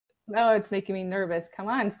No, it's making me nervous. Come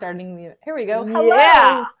on, starting the. Here we go. Hello.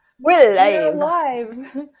 Yeah, we're live. We're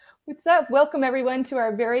live. What's up? Welcome everyone to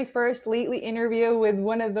our very first lately interview with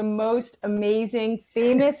one of the most amazing,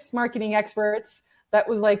 famous marketing experts that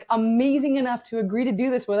was like amazing enough to agree to do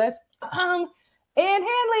this with us. Ann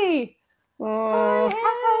Handley. Hi.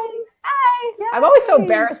 Hi. I'm always so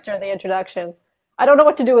embarrassed during the introduction. I don't know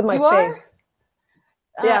what to do with my face.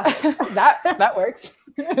 Yeah, that works.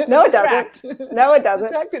 No, it doesn't. No, it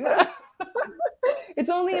doesn't. It's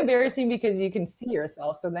only embarrassing because you can see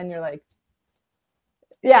yourself, so then you're like,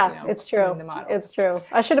 yeah, it's true. It's true.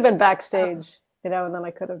 I should have been backstage, and then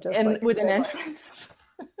I could have just with an entrance.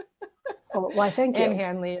 Oh, why? Thank you, Ann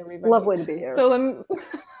Handley, everybody. Lovely to be here. So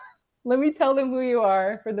let me tell them who you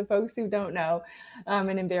are for the folks who don't know,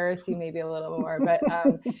 and embarrass you maybe a little more. But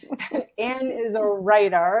Ann is a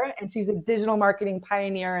writer, and she's a digital marketing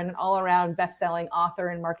pioneer and an all-around best-selling author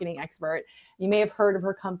and marketing expert. You may have heard of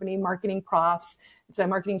her company, Marketing Profs. It's a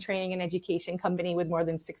marketing training and education company with more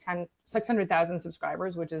than 600,000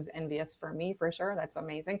 subscribers, which is envious for me, for sure. That's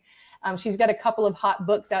amazing. She's got a couple of hot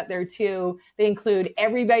books out there, too. They include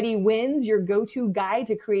Everybody Wins, your go-to guide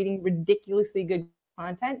to creating ridiculously good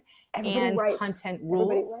content. Content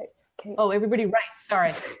rules. Everybody writes. Oh, everybody writes.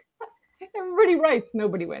 Sorry. Everybody writes.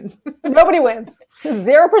 Nobody wins. Nobody wins.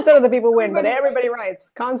 0% of the people win, but everybody writes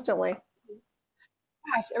constantly.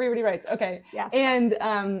 Gosh, everybody writes. Okay. Yeah.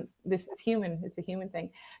 And this is human. It's a human thing.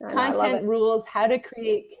 Content rules, how to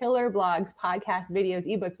create killer blogs, podcasts, videos,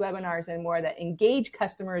 ebooks, webinars, and more that engage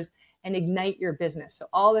customers and ignite your business. So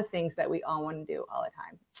all the things that we all want to do all the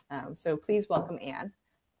time. So please welcome Ann.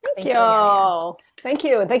 Thank you. Thank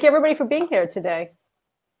you. And thank you everybody for being here today.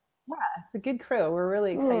 Yeah, it's a good crew. We're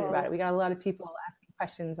really excited about it. We got a lot of people asking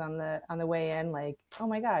questions on the way in, like, oh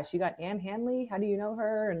my gosh, you got Ann Handley? How do you know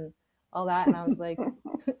her? And all that. And I was like,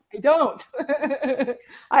 I don't.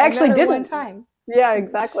 I actually did one time. Yeah,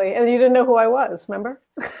 exactly. And you didn't know who I was, remember?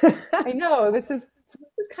 I know. This is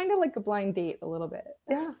kind of like a blind date a little bit.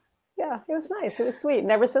 Yeah. Yeah. It was nice. It was sweet.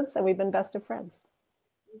 And ever since then, we've been best of friends.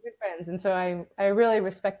 Good friends. And so I really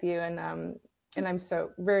respect you, and I'm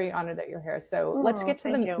so very honored that you're here. So let's get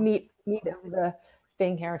to the meat of the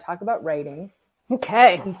thing here and talk about writing.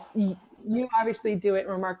 Okay. You obviously do it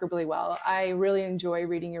remarkably well. I really enjoy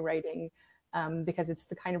reading your writing because it's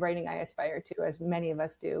the kind of writing I aspire to, as many of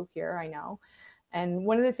us do here, I know. And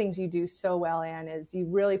one of the things you do so well, Ann, is you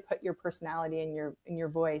really put your personality and your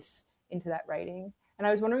voice into that writing. And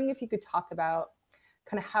I was wondering if you could talk about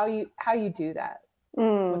kind of how you do that.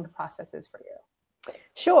 What the process is for you.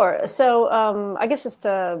 Sure. So I guess just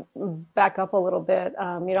to back up a little bit,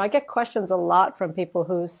 I get questions a lot from people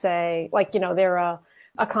who say, like, they're a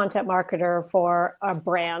content marketer for a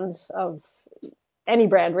brand of any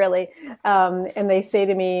brand, really. And they say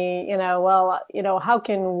to me, how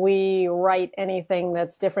can we write anything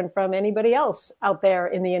that's different from anybody else out there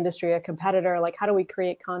in the industry, a competitor? Like, how do we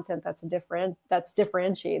create content that's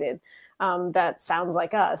differentiated, that sounds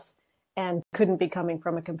like us? And couldn't be coming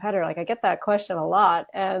from a competitor? Like, I get that question a lot.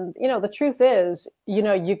 And, the truth is,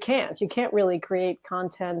 you can't really create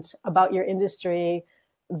content about your industry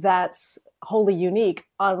that's wholly unique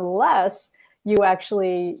unless you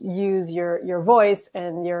actually use your voice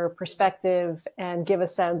and your perspective and give a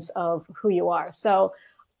sense of who you are. So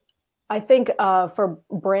I think for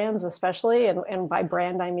brands especially, and by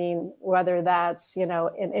brand, I mean, whether that's,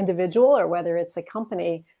 an individual or whether it's a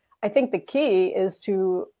company, I think the key is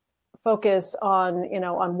to focus on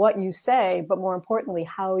what you say, but more importantly,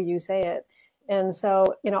 how you say it. And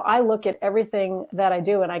so, I look at everything that I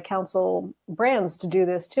do, and I counsel brands to do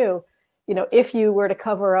this too. If you were to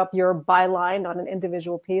cover up your byline on an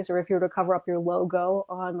individual piece, or if you were to cover up your logo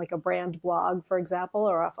on like a brand blog, for example,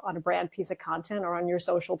 or on a brand piece of content, or on your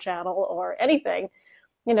social channel or anything,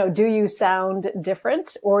 do you sound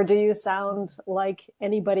different, or do you sound like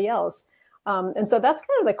anybody else? And so that's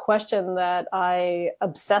kind of the question that I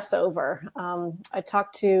obsess over. I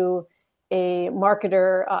talked to a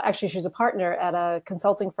marketer, actually she's a partner at a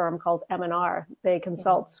consulting firm called M&R. They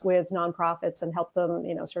consult with nonprofits and help them,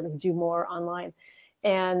 sort of do more online.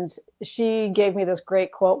 And she gave me this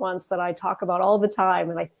great quote once that I talk about all the time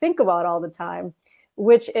and I think about all the time,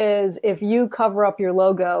 which is, if you cover up your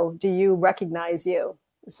logo, do you recognize you?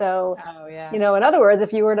 So, in other words,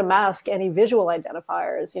 if you were to mask any visual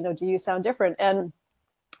identifiers, do you sound different? And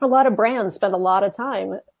a lot of brands spend a lot of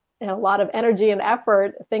time and a lot of energy and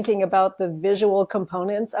effort thinking about the visual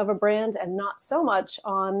components of a brand and not so much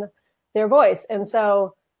on their voice. And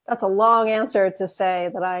so that's a long answer to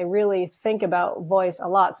say that I really think about voice a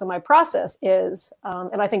lot. So my process is,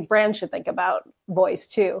 and I think brands should think about voice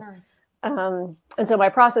too. And so my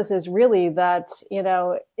process is really that,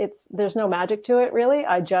 there's no magic to it really.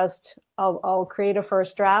 I'll create a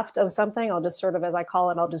first draft of something. I'll just sort of, as I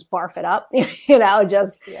call it, I'll just barf it up,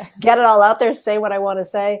 just get it all out there, say what I want to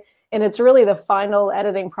say. And it's really the final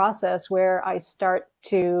editing process where I start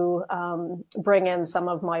to bring in some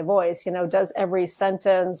of my voice. Does every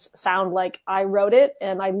sentence sound like I wrote it?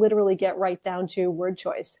 And I literally get right down to word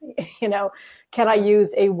choice. Can I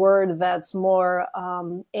use a word that's more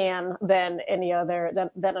 "and" than any other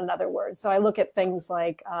than another word? So I look at things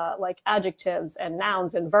like adjectives and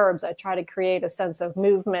nouns and verbs. I try to create a sense of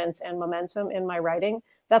movement and momentum in my writing.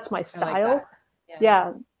 That's my style. I like that.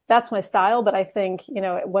 Yeah. That's my style. But I think,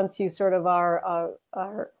 once you sort of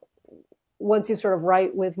once you sort of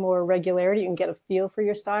write with more regularity, you can get a feel for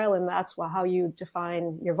your style. And that's how you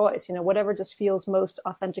define your voice, whatever just feels most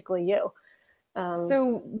authentically you.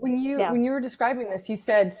 So when you were describing this, you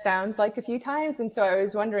said sounds like a few times. And so I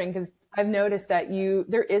was wondering, because I've noticed that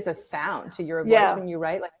there is a sound to your voice when you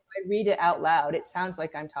write. Like if I read it out loud, it sounds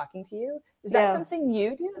like I'm talking to you. Is that something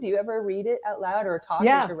you do? Do you ever read it out loud or talk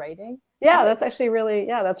as you're writing? Yeah, that's actually really,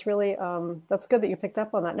 that's good that you picked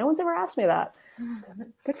up on that. No one's ever asked me that.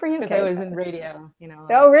 Good for you, Because I was in radio,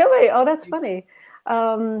 Oh, really? Oh, that's funny.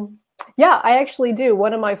 I actually do.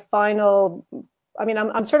 One of my final,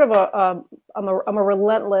 I'm sort of I'm a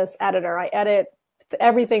relentless editor. I edit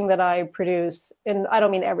everything that I produce, and I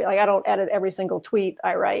don't mean I don't edit every single tweet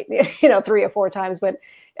I write, 3 or 4 times, but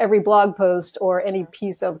every blog post or any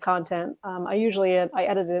piece of content, I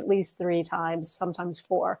edit it at least 3 times, sometimes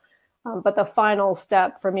 4. But the final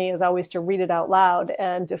step for me is always to read it out loud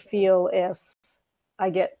and to feel if I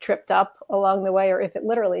get tripped up along the way or if it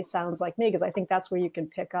literally sounds like me, because I think that's where you can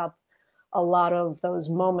pick up a lot of those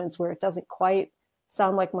moments where it doesn't quite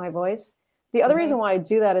sound like my voice. The other reason why I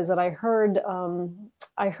do that is that I heard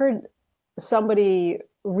somebody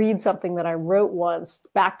read something that I wrote once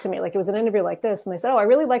back to me. Like it was an interview like this, and they said, "Oh, I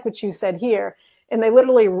really like what you said here." And they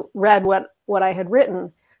literally read what I had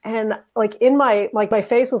written. And like my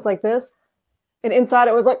face was like this, and inside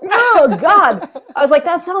it was like, oh God. I was like,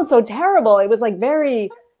 that sounds so terrible. It was like very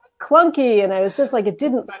clunky, and I was just like, it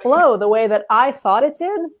didn't flow the way that I thought it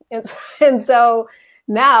did. And so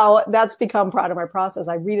now that's become part of my process.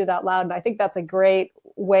 I read it out loud, and I think that's a great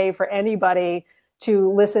way for anybody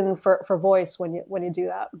to listen for voice when you do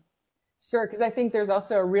that. Sure, because I think there's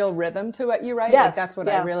also a real rhythm to what you write. Yes, like that's what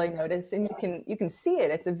I really noticed, and you can see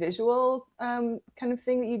it. It's a visual kind of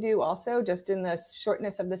thing that you do also, just in the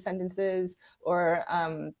shortness of the sentences or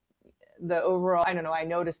the overall. I don't know. I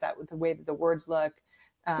noticed that with the way that the words look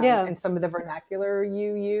and some of the vernacular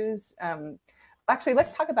you use. Actually,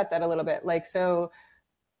 let's talk about that a little bit. Like, so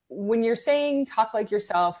when you're saying talk like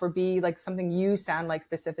yourself or be like something you sound like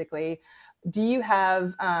specifically, do you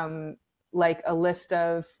have like a list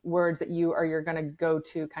of words that you're going to go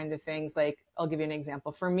to kind of things? Like, I'll give you an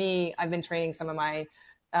example. For me, I've been training some of my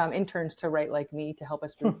interns to write like me to help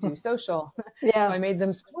us do social. So I made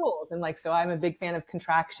them schools. And so I'm a big fan of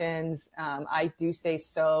contractions. I do say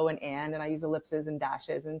so and I use ellipses and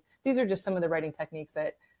dashes. And these are just some of the writing techniques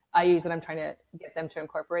that I use and I'm trying to get them to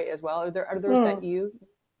incorporate as well. Are there others that you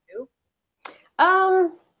do?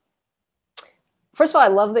 First of all, I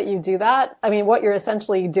love that you do that. I mean, what you're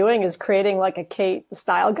essentially doing is creating like a Kate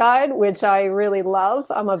style guide, which I really love.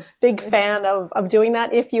 I'm a big fan of doing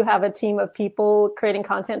that if you have a team of people creating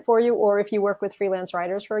content for you, or if you work with freelance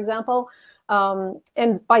writers, for example.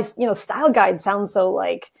 And by, style guide sounds so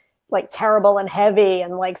like terrible and heavy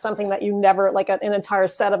and like something that you never, like an entire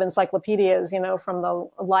set of encyclopedias, from the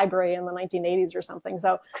library in the 1980s or something.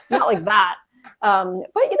 So not like that.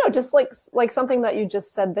 But just like something that you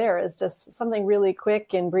just said there is just something really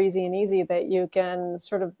quick and breezy and easy that you can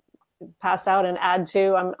sort of pass out and add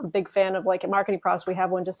to. I'm a big fan of like at Marketing Process, we have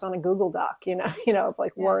one just on a Google Doc, of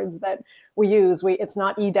like words that we use. It's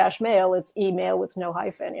not e-mail, it's email with no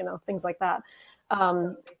hyphen, things like that.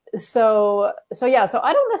 So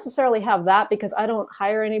I don't necessarily have that because I don't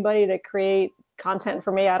hire anybody to create content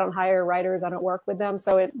for me. I don't hire writers. I don't work with them.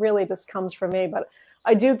 So it really just comes from me. But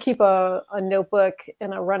I do keep a notebook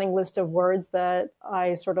and a running list of words that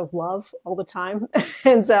I sort of love all the time.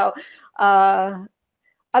 And so I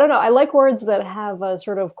don't know. I like words that have a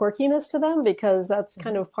sort of quirkiness to them because that's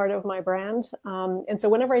kind of part of my brand. And so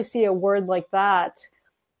whenever I see a word like that,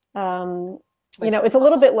 it's a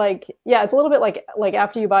little bit like, like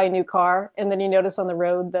after you buy a new car and then you notice on the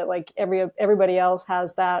road that like everybody else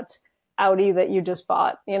has that Audi that you just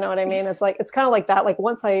bought. You know what I mean? It's like, it's kind of like that. Like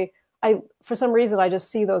once I for some reason, I just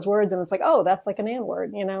see those words and it's like, oh, that's like an and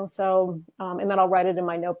word, So, and then I'll write it in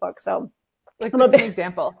my notebook. So like, what's an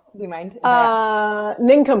example? Do you mind?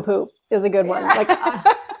 Nincompoop is a good one. Like,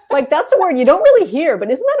 Like that's a word you don't really hear,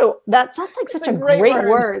 but isn't that that's like such a great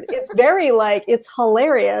word. It's very like, it's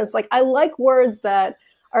hilarious. Like I like words that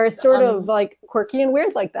are sort of like quirky and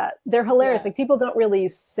weird like that. They're hilarious. Like people don't really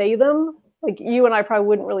say them. Like you and I probably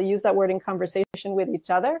wouldn't really use that word in conversation with each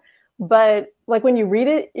other. But like when you read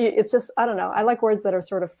it, it's just, I don't know. I like words that are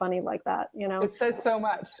sort of funny like that, you know? It says so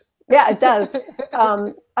much. Yeah, it does.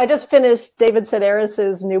 I just finished David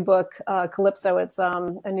Sedaris's new book, Calypso. It's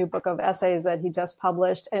a new book of essays that he just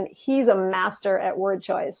published, and he's a master at word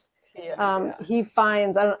choice. He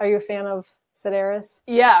finds, are you a fan of Sedaris?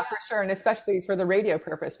 Yeah, for sure. And especially for the radio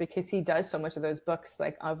purpose, because he does so much of those books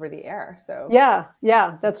like over the air. So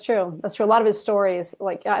yeah, that's true. That's true. A lot of his stories,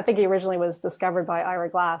 like I think he originally was discovered by Ira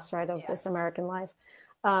Glass, right, of This American Life.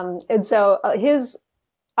 And so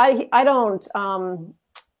I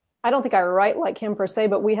don't think I write like him per se,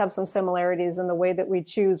 but we have some similarities in the way that we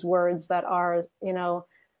choose words that are, you know,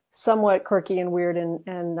 somewhat quirky and weird,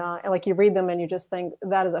 and like you read them and you just think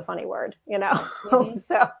that is a funny word, you know.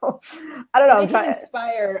 So I don't know. They can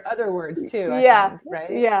inspire other words too. I think,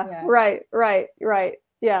 right? Yeah. Right.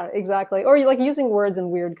 Yeah, exactly. Or you like using words in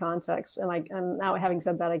weird contexts, and like, and now having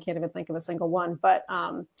said that, I can't even think of a single one. But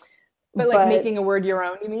like making a word your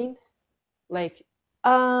own, you mean? Like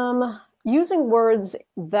using words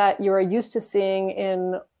that you are used to seeing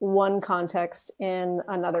in one context in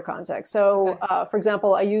another context. So, for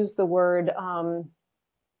example, I use the word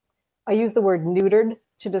neutered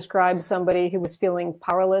to describe somebody who was feeling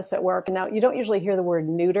powerless at work. And now you don't usually hear the word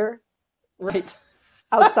neuter, right,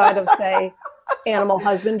 outside of say animal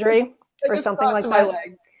husbandry or something like that.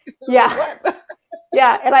 Leg. Yeah.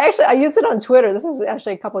 Yeah, and I used it on Twitter. This is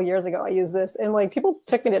actually a couple of years ago. I used this, and like people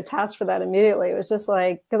took me to task for that immediately. It was just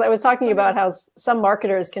like, because I was talking about how some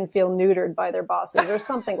marketers can feel neutered by their bosses or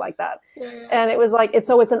something like that. And it was like, it's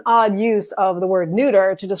an odd use of the word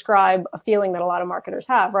neuter to describe a feeling that a lot of marketers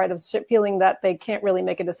have, right? Of feeling that they can't really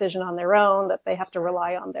make a decision on their own, that they have to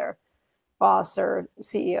rely on their boss or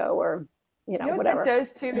CEO or you know whatever. What that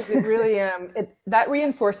does too is it really that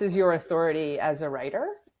reinforces your authority as a writer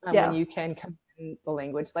when you can come the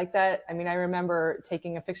language like that. I mean, I remember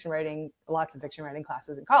taking lots of fiction writing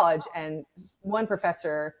classes in college, and one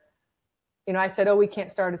professor, you know, I said, "Oh, we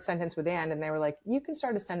can't start a sentence with and," and they were like, "You can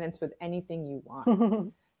start a sentence with anything you want."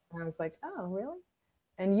 And I was like, "Oh, really?"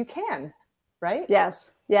 And you can, right?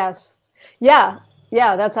 Yes. Yeah,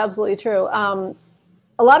 that's absolutely true. A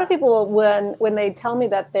lot of people, when they tell me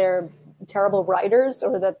that they're terrible writers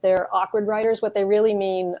or that they're awkward writers, what they really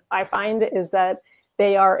mean, I find, is that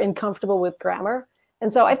they are uncomfortable with grammar.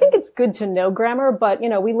 And so I think it's good to know grammar, but you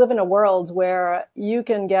know, we live in a world where you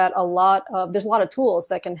can get there's a lot of tools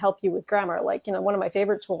that can help you with grammar. Like, you know, one of my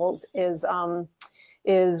favorite tools is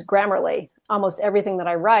Grammarly. Almost everything that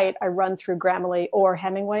I write, I run through Grammarly or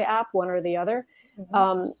Hemingway app, one or the other.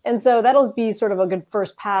 And so that'll be sort of a good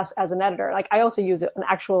first pass as an editor. Like I also use an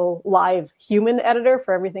actual live human editor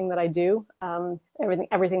for everything that I do,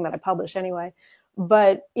 everything that I publish anyway.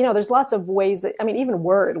 But, you know, there's lots of ways that, I mean, even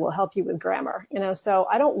Word will help you with grammar, you know, so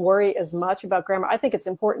I don't worry as much about grammar. I think it's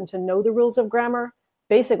important to know the rules of grammar,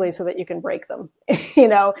 basically, so that you can break them, you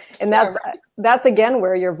know, and that's again,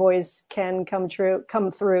 where your voice can come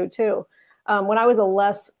through too. When I was a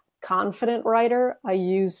less confident writer, I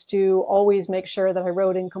used to always make sure that I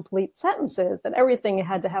wrote in complete sentences, that everything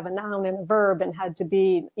had to have a noun and a verb and had to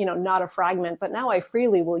be, you know, not a fragment. But now I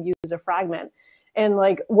freely will use a fragment. And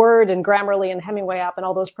like Word and Grammarly and Hemingway app and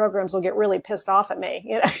all those programs will get really pissed off at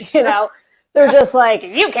me. You know, they're just like,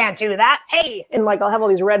 you can't do that. Hey, and like I'll have all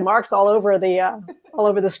these red marks all over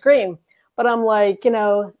the screen. But I'm like, you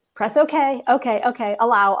know, press okay,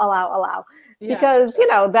 allow. Because you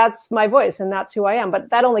know that's my voice and that's who I am. But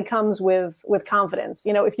that only comes with confidence.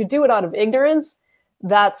 You know, if you do it out of ignorance,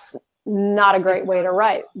 that's not a great way to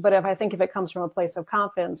write. But if it comes from a place of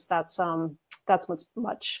confidence, that's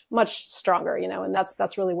much stronger, you know, and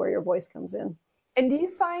that's really where your voice comes in. And do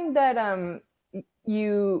you find that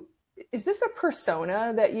is this a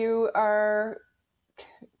persona that you are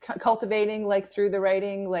cultivating, like through the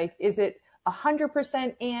writing? Like, is it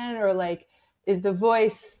 100% Anne, or like is the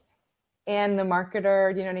voice and the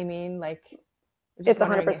marketer? Do you know what I mean? Like, it's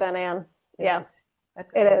 100% Anne. Yeah,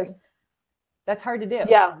 it is. That's hard to do.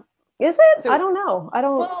 Yeah. Is it? So, I don't know.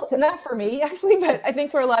 Well, not for me actually, but I think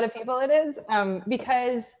for a lot of people it is,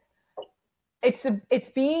 because it's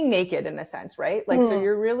being naked in a sense, right? Like, so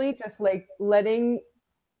you're really just like letting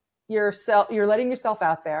yourself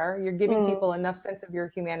out there. You're giving people enough sense of your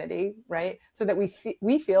humanity, right? So that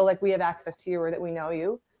we feel like we have access to you, or that we know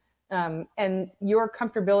you, and your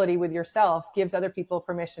comfortability with yourself gives other people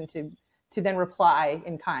permission to then reply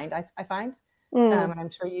in kind. I find. And I'm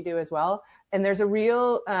sure you do as well. And there's a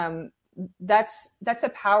real, that's a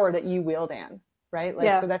power that you wield, Anne, right?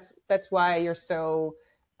 Like, so that's why you're so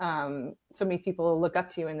many people look up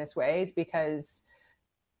to you in this way, is because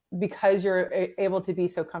you're able to be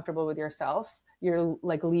so comfortable with yourself. You're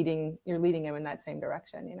like leading them in that same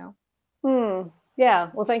direction, you know? Yeah.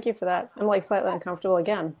 Well, thank you for that. I'm like slightly uncomfortable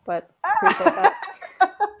again, but appreciate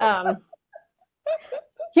that.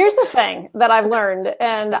 Here's the thing that I've learned,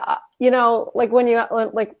 and you know, like when you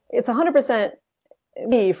like, it's 100%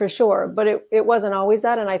 me for sure, but it wasn't always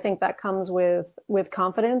that, and I think that comes with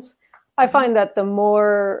confidence. I find that the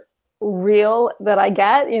more real that I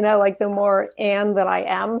get, you know, like the more Anne that I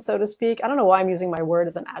am, so to speak. I don't know why I'm using my word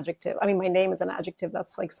as an adjective. I mean, my name is an adjective.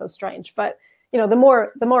 That's like so strange, but you know, the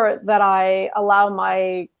more that I allow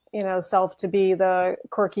my, you know, self to be the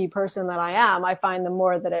quirky person that I am, I find the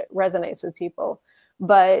more that it resonates with people.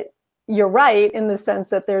 But you're right in the sense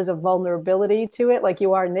that there's a vulnerability to it, like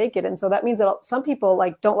you are naked. And so that means that some people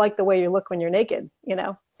like don't like the way you look when you're naked, you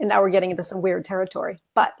know, and now we're getting into some weird territory,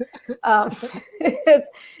 but it's,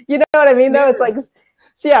 you know what I mean, though? It's like,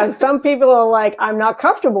 yeah, some people are like, I'm not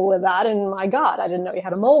comfortable with that. And my God, I didn't know you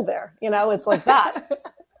had a mole there. You know, it's like that.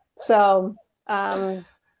 So, I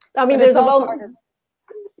mean, there's a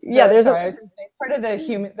there's part of the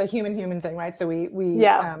human thing, right? So we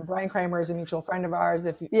Brian Kramer is a mutual friend of ours.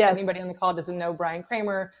 If anybody on the call doesn't know Brian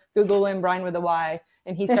Kramer, Google him, Brian with a Y,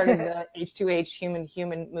 and he started the H2H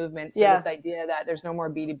human movement. So this idea that there's no more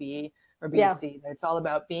B2B or B2C, that it's all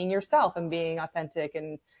about being yourself and being authentic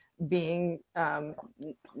and being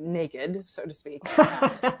naked, so to speak.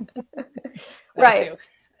 Right.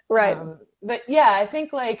 Right. But yeah, I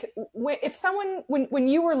think like if someone, when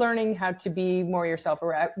you were learning how to be more yourself,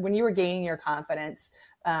 or when you were gaining your confidence,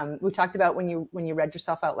 we talked about when you read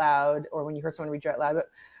yourself out loud, or when you heard someone read you out loud, but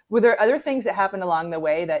were there other things that happened along the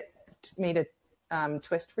way that made a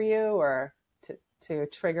twist for you, or to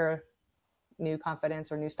trigger new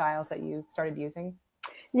confidence or new styles that you started using?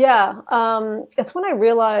 Yeah. It's when I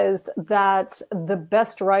realized that the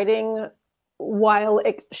best writing, while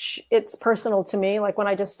it's personal to me, like when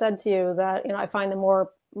I just said to you that, you know, I find the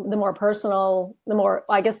more personal, the more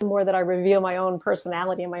that I reveal my own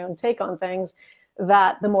personality and my own take on things,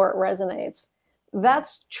 that the more it resonates.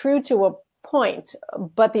 That's true to a point.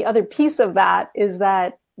 But the other piece of that is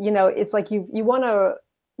that, you know, it's like you want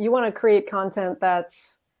to create content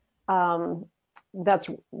that's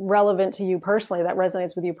relevant to you personally, that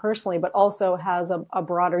resonates with you personally, but also has a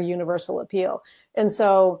broader universal appeal. And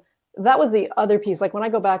so that was the other piece. Like when I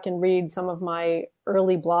go back and read some of my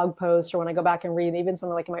early blog posts, or when I go back and read even some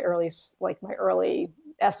of my early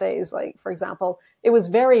essays, like for example, it was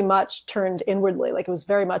very much turned inwardly. Like it was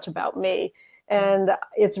very much about me. And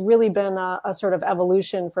it's really been a sort of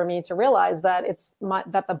evolution for me to realize that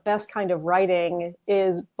that the best kind of writing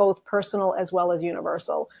is both personal as well as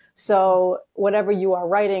universal. So whatever you are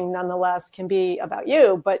writing, nonetheless, can be about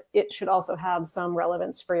you, but it should also have some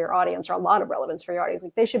relevance for your audience, or a lot of relevance for your audience.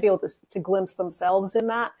 Like they should be able to glimpse themselves in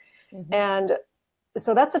that. Mm-hmm. And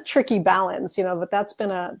so that's a tricky balance, you know, but that's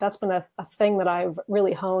been a thing that I've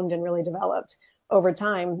really honed and really developed over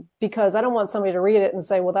time, because I don't want somebody to read it and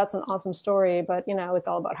say, well, that's an awesome story, but you know, it's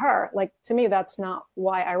all about her. Like to me, that's not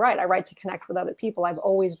why I write. I write to connect with other people. I've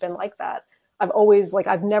always been like that.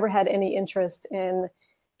 I've never had any interest in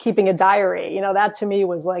keeping a diary. You know, that to me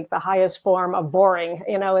was like the highest form of boring.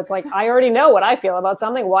 You know, it's like, I already know what I feel about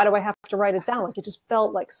something. Why do I have to write it down? Like it just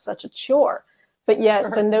felt like such a chore. But yet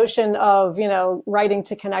the notion of, you know, writing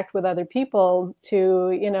to connect with other people,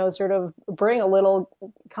 to, you know, sort of bring a little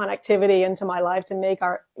connectivity into my life, to make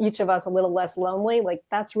each of us a little less lonely, like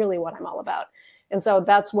that's really what I'm all about. And so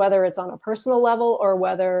that's whether it's on a personal level, or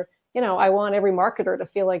whether, you know, I want every marketer to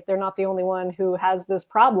feel like they're not the only one who has this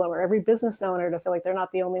problem, or every business owner to feel like they're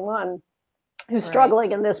not the only one who's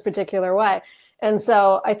struggling in this particular way. And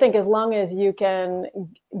so I think as long as you can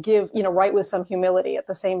write with some humility at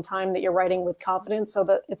the same time that you're writing with confidence, so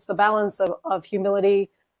that it's the balance of humility.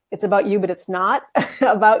 It's about you, but it's not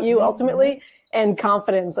about you ultimately, and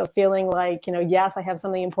confidence of feeling like, you know, yes, I have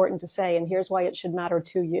something important to say, and here's why it should matter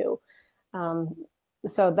to you.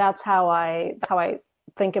 So that's how I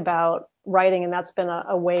think about writing. And that's been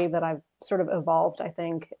a way that I've sort of evolved, I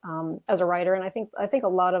think, as a writer. And I think a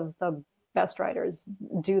lot of the best writers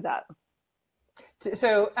do that.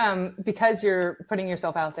 So, because you're putting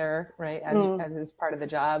yourself out there, right, as is part of the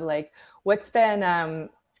job, like what's been,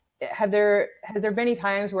 have there been any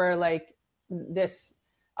times where like this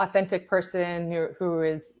authentic person who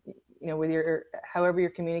is, you know, with however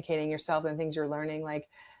you're communicating yourself and things you're learning, like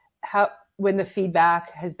when the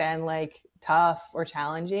feedback has been like tough or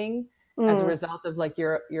challenging as a result of like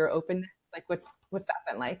your openness Like what's that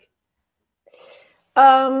been like?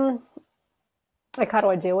 Like how do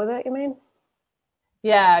I deal with it, you mean?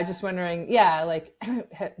 Yeah, just wondering. Yeah, like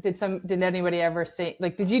did anybody ever say,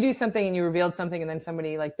 like, did you do something and you revealed something and then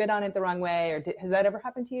somebody like bid on it the wrong way, or has that ever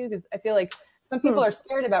happened to you? Because I feel like some people are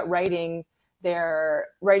scared about writing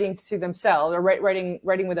to themselves, or writing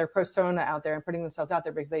with their persona out there and putting themselves out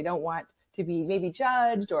there because they don't want to be maybe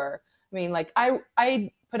judged. Or I mean, like I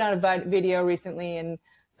put out a video recently and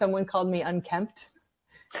someone called me unkempt,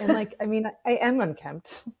 and like, I mean, I am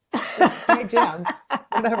unkempt. It's my jam,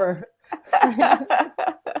 whatever. Like,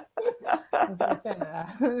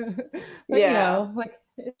 but, you know, like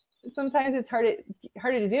sometimes it's harder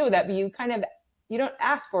to deal with that, but you don't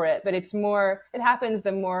ask for it, but it happens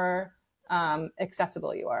the more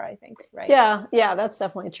accessible you are, I think, right? Yeah, that's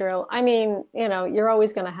definitely true. I mean, you know, you're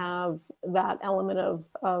always going to have that element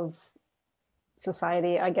of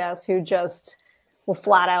society, I guess, who just will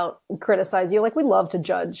flat out criticize you. Like, we love to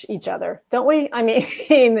judge each other, don't we? I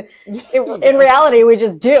mean, in reality, we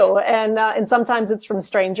just do. And sometimes it's from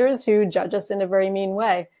strangers who judge us in a very mean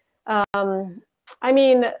way. I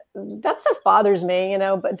mean, that stuff bothers me, you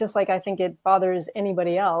know, but just like I think it bothers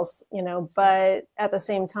anybody else, you know, but at the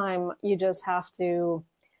same time, you just have to,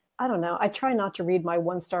 I don't know. I try not to read my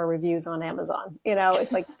 1-star reviews on Amazon. You know,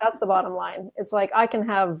 it's like, that's the bottom line. It's like, I can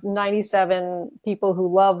have 97 people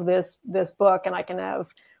who love this book, and I can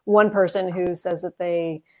have one person who says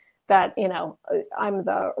that, you know, I'm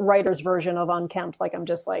the writer's version of unkempt. Like, I'm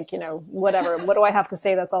just like, you know, whatever, what do I have to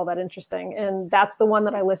say that's all that interesting? And that's the one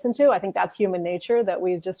that I listen to. I think that's human nature, that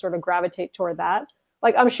we just sort of gravitate toward that.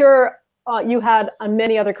 Like, I'm sure you had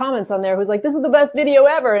many other comments on there who's like, this is the best video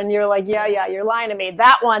ever. And you're like, yeah, you're lying to me.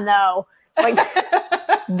 That one though, like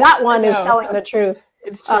that one is telling the truth.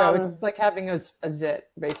 It's true. It's like having a zit,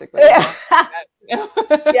 basically. Yeah.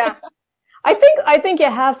 Yeah. I think you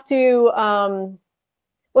have to,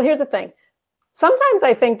 well, here's the thing. Sometimes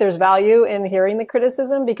I think there's value in hearing the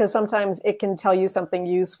criticism, because sometimes it can tell you something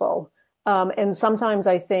useful. And sometimes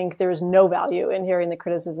I think there's no value in hearing the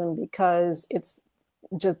criticism because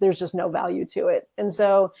there's just no value to it. And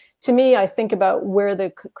so to me, I think about where the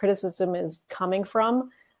criticism is coming from.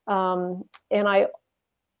 And I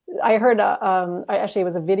heard, actually it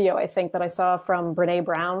was a video, I think, that I saw from Brene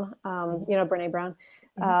Brown, you know, Brene Brown,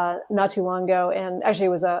 not too long ago. And actually it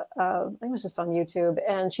was I think it was just on YouTube.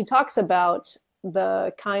 And she talks about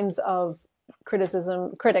the kinds of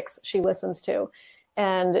critics she listens to.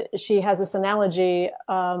 And she has this analogy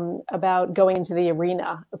about going into the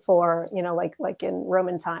arena for, you know, like in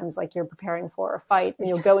Roman times, like you're preparing for a fight, and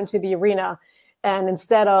you'll go into the arena, and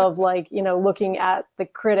instead of like, you know, looking at the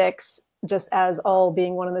critics just as all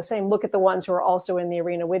being one and the same, look at the ones who are also in the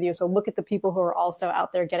arena with you. So look at the people who are also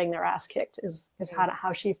out there getting their ass kicked is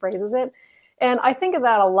how she phrases it. And I think of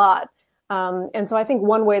that a lot. And so I think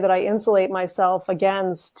one way that I insulate myself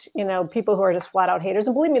against, you know, people who are just flat out haters,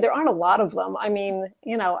 and believe me, there aren't a lot of them. I mean,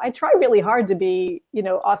 you know, I try really hard to be, you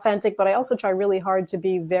know, authentic, but I also try really hard to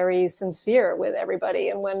be very sincere with everybody.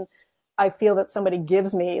 And when I feel that somebody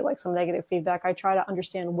gives me like some negative feedback, I try to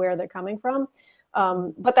understand where they're coming from.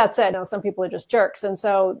 But that said, you know, some people are just jerks. And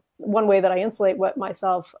so one way that I insulate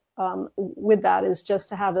myself with that is just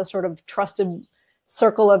to have this sort of trusted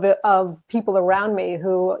circle of people around me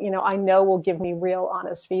who, you know, I know will give me real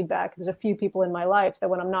honest feedback. There's a few people in my life that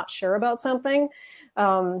when I'm not sure about something,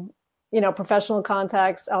 you know, professional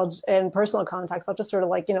contacts and personal contacts, I'll just sort of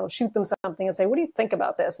like, you know, shoot them something and say, what do you think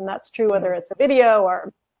about this? And that's true whether it's a video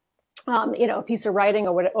or, you know, a piece of writing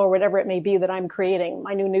or whatever it may be that I'm creating,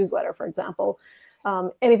 my new newsletter, for example,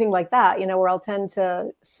 anything like that, you know, where I'll tend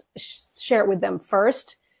to share it with them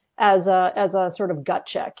first as a sort of gut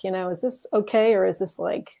check, you know, is this okay? Or is this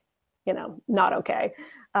like, you know, not okay?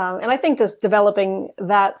 And I think just developing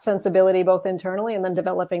that sensibility both internally and then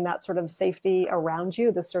developing that sort of safety around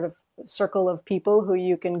you, this sort of circle of people who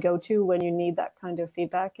you can go to when you need that kind of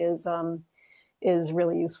feedback is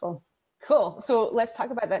really useful. Cool. So let's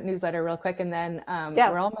talk about that newsletter real quick, and then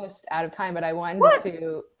we're almost out of time, but I wanted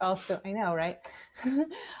to also, I know, right?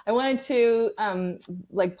 I wanted to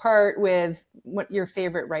like part with what your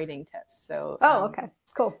favorite writing tips. So okay,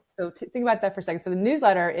 cool. So think about that for a second. So the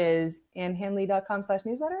newsletter is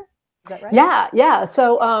annhandley.com/newsletter. Is that right? Yeah.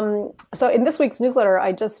 So so in this week's newsletter,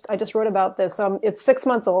 I just wrote about this. It's 6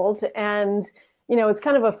 months old, and you know, it's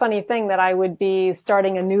kind of a funny thing that I would be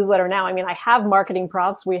starting a newsletter now. I mean, I have Marketing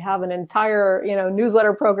Profs. We have an entire, you know,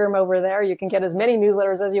 newsletter program over there. You can get as many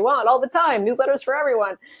newsletters as you want all the time, newsletters for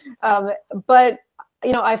everyone. But,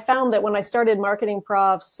 you know, I found that when I started Marketing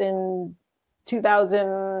Profs in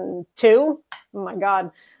 2002, oh my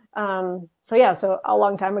God. So a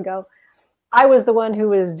long time ago, I was the one who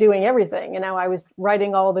was doing everything. I was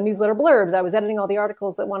writing all the newsletter blurbs. I was editing all the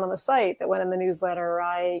articles that went on the site, that went in the newsletter.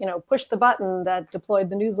 I, pushed the button that deployed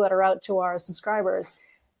the newsletter out to our subscribers.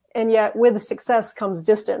 And yet with success comes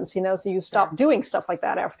distance, so you stop doing stuff like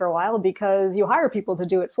that after a while because you hire people to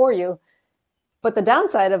do it for you. But the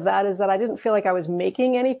downside of that is that I didn't feel like I was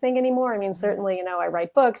making anything anymore. I mean, certainly, I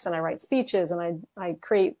write books and I write speeches and I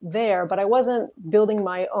create there, but I wasn't building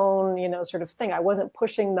my own, sort of thing. I wasn't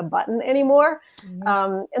pushing the button anymore.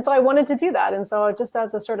 And so I wanted to do that. And so just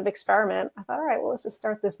as a sort of experiment, I thought, all right, well, let's just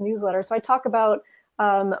start this newsletter. So I talk about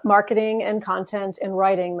marketing and content and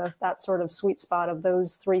writing, that sort of sweet spot of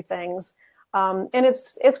those three things. And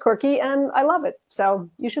it's quirky and I love it. So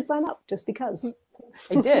you should sign up just because.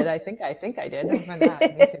 I did. I think I did. I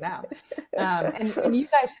need to now. And you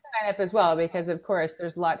guys should sign up as well, because of course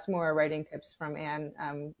there's lots more writing tips from Anne,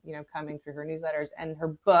 coming through her newsletters and her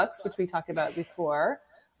books, which we talked about before.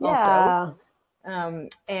 Also.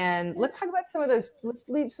 And let's talk about some of those. Let's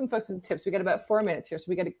leave some folks with tips. We got about 4 minutes here, so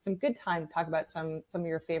we got some good time to talk about some of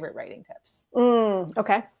your favorite writing tips.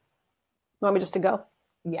 Okay. You want me just to go?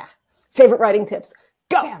 Yeah. Favorite writing tips.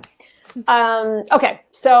 Go. Bam. Okay.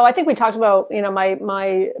 So I think we talked about,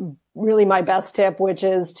 my best tip, which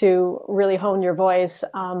is to really hone your voice,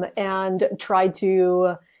 and try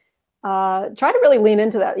to really lean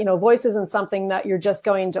into that. Voice isn't something that you're just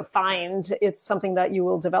going to find. It's something that you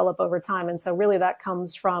will develop over time. And so really that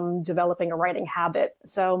comes from developing a writing habit.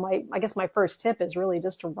 So I guess my first tip is really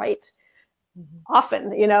just to write.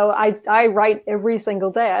 Often, I write every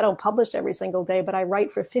single day. I don't publish every single day, but I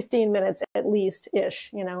write for 15 minutes at least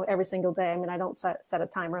ish, every single day. I mean, I don't set a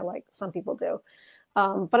timer like some people do.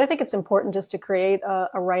 But I think it's important just to create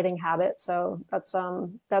a writing habit. So that's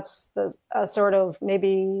the sort of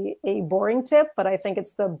maybe a boring tip, but I think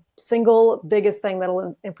it's the single biggest thing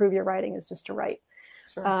that'll improve your writing is just to write.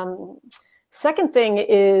 Sure. Second thing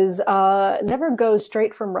is never go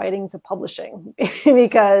straight from writing to publishing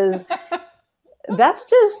because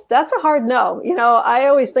that's a hard no. I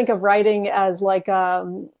always think of writing as like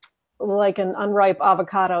an unripe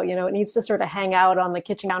avocado. It needs to sort of hang out on the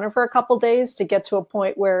kitchen counter for a couple of days to get to a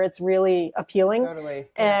point where it's really appealing. Totally.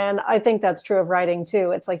 Yeah. And I think that's true of writing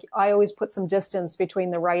too. It's like I always put some distance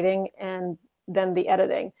between the writing and then the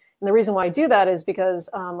editing. And the reason why I do that is because,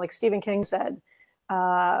 like Stephen King said,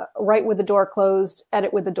 write with the door closed,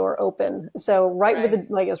 edit with the door open. So write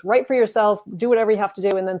for yourself, do whatever you have to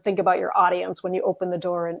do, and then think about your audience when you open the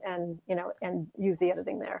door and use the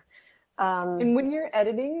editing there. And when you're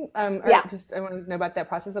editing, I want to know about that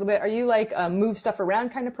process a little bit. Are you like a move stuff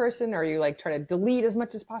around kind of person? Or are you like try to delete as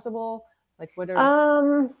much as possible? Like what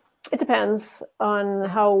are... It depends on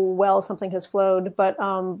how well something has flowed, but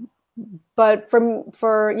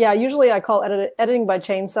usually I call editing by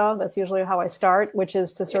chainsaw. That's usually how I start, which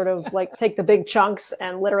is to sort of like take the big chunks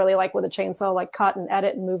and literally like with a chainsaw, like cut and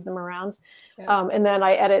edit and move them around. Yeah. And then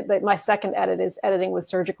I edit. My second edit is editing with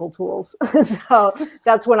surgical tools. So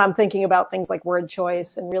that's when I'm thinking about things like word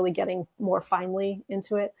choice and really getting more finely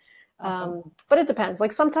into it. Awesome. But it depends.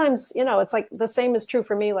 Like sometimes, it's like the same is true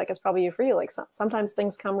for me. Like it's probably for you. Like sometimes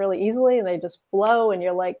things come really easily and they just flow and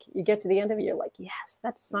you're like, you get to the end of it. You're like, yes,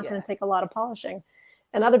 that's not going to take a lot of polishing.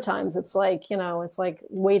 And other times it's like, it's like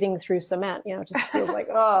wading through cement, it just feels like,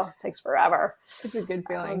 oh, it takes forever. It's a good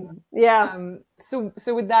feeling. So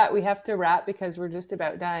with that, we have to wrap because we're just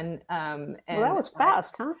about done. And well, that was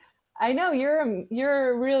fast, huh? I know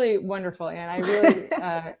you're really wonderful, and I really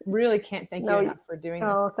really can't thank you enough for doing this.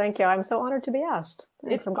 Oh, thank you. I'm so honored to be asked.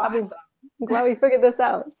 Thanks. I'm glad we figured this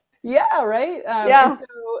out. Yeah, right. Yeah.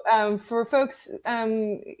 So for folks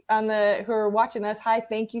who are watching us, hi,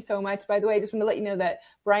 thank you so much. By the way, I just want to let you know that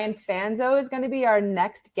Brian Fanzo is going to be our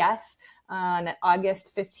next guest on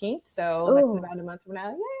August 15th. So that's about a month from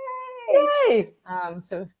now. Yay!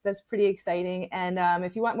 So that's pretty exciting. And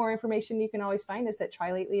if you want more information, you can always find us at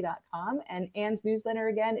trylately.com. And Anne's newsletter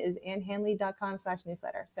again is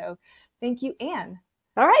annehandley.com/newsletter. So thank you, Anne.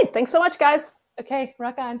 All right. Thanks so much, guys. Okay.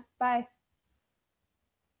 Rock on. Bye.